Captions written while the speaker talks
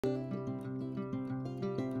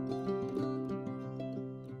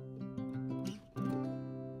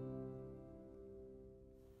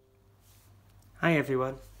Hi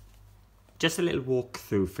everyone, just a little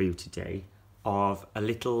walkthrough for you today of a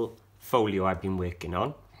little folio I've been working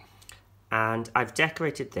on, and I've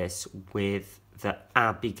decorated this with the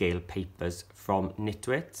Abigail papers from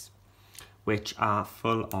Knitwits, which are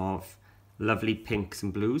full of lovely pinks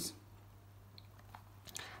and blues.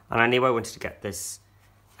 And I knew I wanted to get this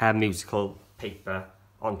musical paper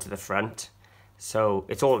onto the front, so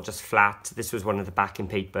it's all just flat. This was one of the backing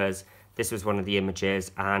papers, this was one of the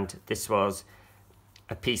images, and this was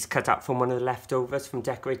a piece cut out from one of the leftovers from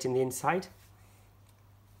decorating the inside.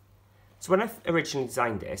 So when I originally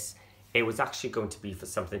designed this, it was actually going to be for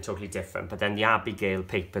something totally different, but then the Abigail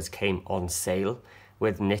papers came on sale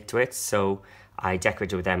with Knitwits, so I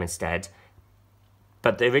decorated with them instead.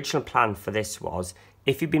 But the original plan for this was,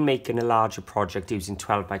 if you've been making a larger project using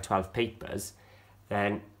 12 by 12 papers,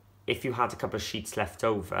 then if you had a couple of sheets left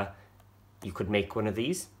over, you could make one of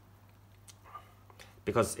these,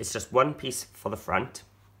 because it's just one piece for the front,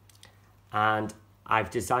 and I've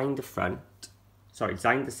designed the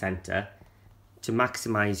center to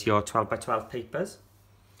maximize your 12 by 12 papers.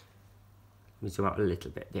 Let me zoom out a little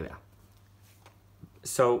bit, there we are.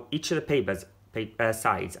 So each of the papers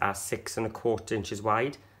sides are 6 1/4 inches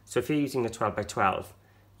wide, so if you're using a 12 by 12,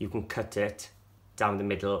 you can cut it down the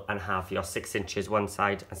middle and have your 6 inches one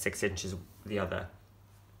side and 6 inches the other.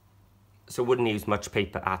 So wouldn't use much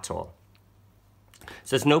paper at all.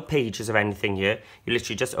 So there's no pages or anything here. You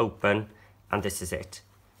literally just open and this is it.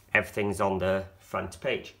 Everything's on the front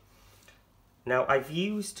page. Now I've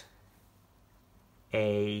used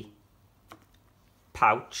a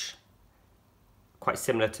pouch quite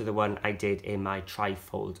similar to the one I did in my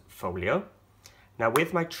trifold folio. Now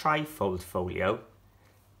with my trifold folio,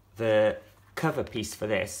 the cover piece for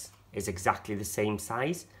this is exactly the same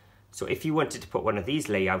size. So if you wanted to put one of these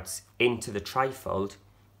layouts into the trifold,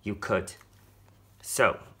 you could.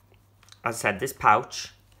 So, as I said, this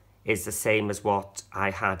pouch is the same as what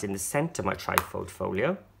I had in the centre of my trifold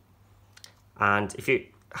folio. And if you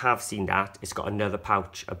have seen that, it's got another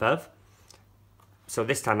pouch above. So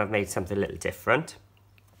this time I've made something a little different.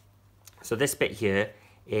 So this bit here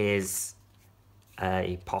is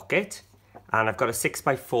a pocket, and I've got a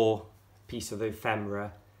 6x4 piece of the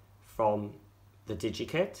ephemera from the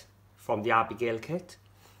DigiKit, from the Abigail kit.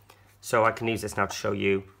 So I can use this now to show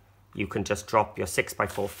you. You can just drop your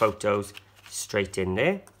 6x4 photos straight in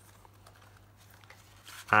there.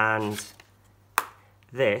 And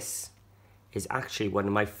this is actually one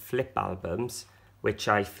of my flip albums, which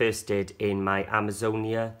I first did in my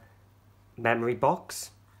Amazonia memory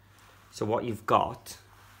box. So what you've got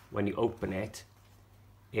when you open it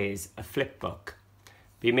is a flip book.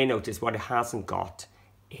 But you may notice what it hasn't got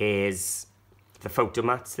is the photo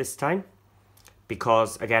mats this time,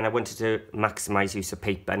 because again I wanted to maximize use of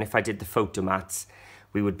paper, and if I did the photo mats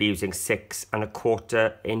we would be using 6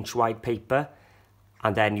 1/4 inch wide paper,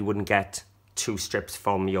 and then you wouldn't get 2 strips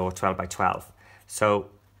from your 12 by 12. So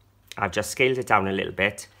I've just scaled it down a little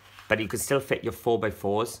bit, but you can still fit your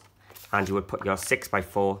 4x4s, and you would put your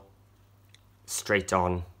 6x4 straight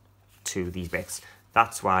on to these bits.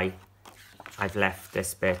 That's why I've left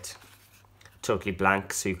this bit totally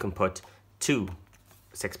blank, so you can put 2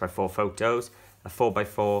 6x4 photos, a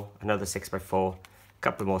 4x4, another 6x4, a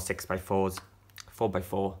couple more 6x4s,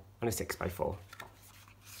 4x4 and a 6x4.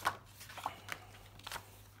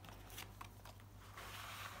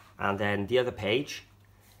 And then the other page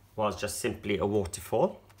was just simply a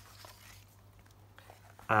waterfall.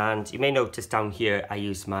 And you may notice down here I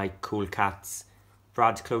used my Cool Cats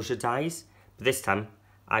brad closure dies, but this time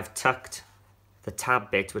I've tucked the tab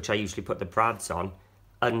bit, which I usually put the brads on,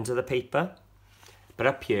 under the paper. But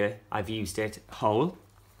up here, I've used it whole.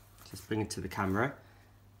 Just bring it to the camera.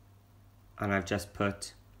 And I've just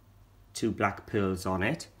put 2 black pearls on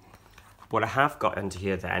it. What I have got under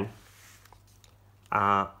here then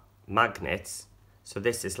are magnets. So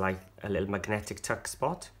this is like a little magnetic tuck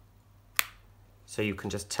spot. So you can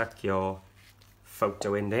just tuck your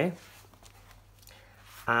photo in there.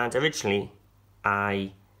 And originally,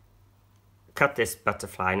 I cut this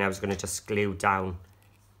butterfly and I was going to just glue down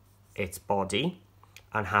its body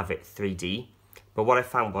and have it 3D. But what I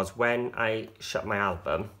found was when I shut my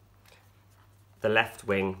album, the left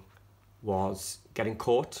wing was getting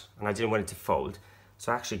caught and I didn't want it to fold.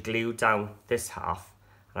 So I actually glued down this half,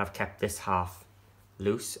 and I've kept this half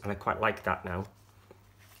loose, and I quite like that now.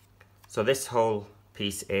 So this whole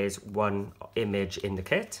piece is one image in the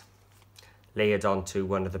kit, layered onto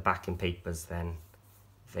one of the backing papers then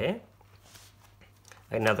there.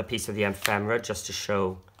 Another piece of the ephemera just to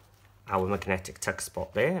show our magnetic tuck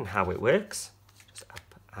spot there and how it works. Just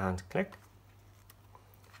up and click.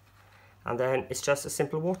 And then it's just a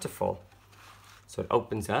simple waterfall. So it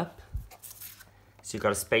opens up. So you've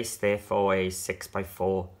got a space there for a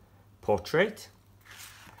 6x4 portrait,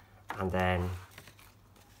 and then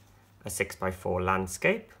a 6x4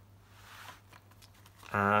 landscape.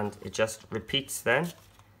 And it just repeats then,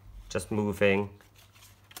 just moving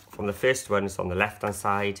from the first one is on the left hand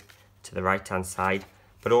side to the right hand side,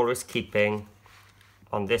 but always keeping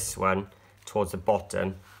on this one towards the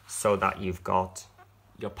bottom so that you've got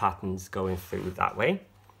your patterns going through that way.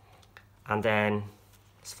 And then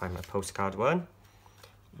let's find my postcard one.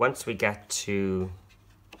 Once we get to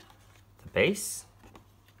the base,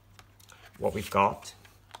 what we've got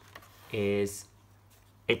is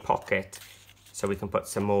a pocket, so we can put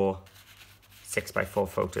some more 6x4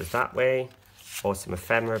 photos that way, or some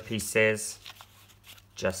ephemera pieces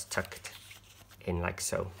just tucked in like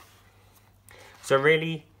so. So a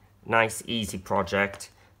really nice, easy project,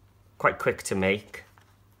 quite quick to make.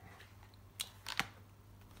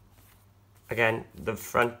 Again, the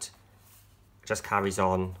front just carries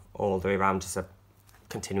on all the way around, just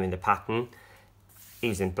continuing the pattern,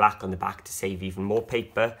 using black on the back to save even more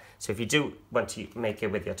paper. So if you do want to make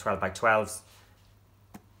it with your 12x12s,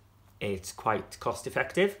 it's quite cost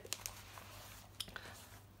effective.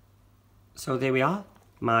 So there we are,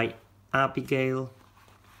 my Abigail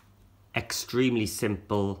extremely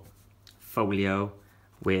simple folio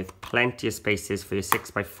with plenty of spaces for your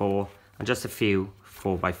 6x4 and just a few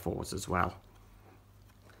 4x4s as well.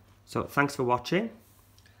 So thanks for watching.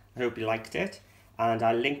 I hope you liked it, and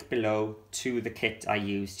I'll link below to the kit I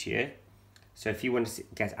used here. So if you want to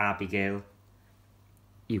get Abigail,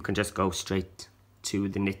 you can just go straight to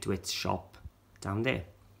the Knitwits shop down there.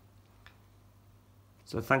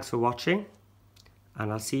 So thanks for watching, and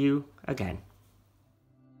I'll see you again.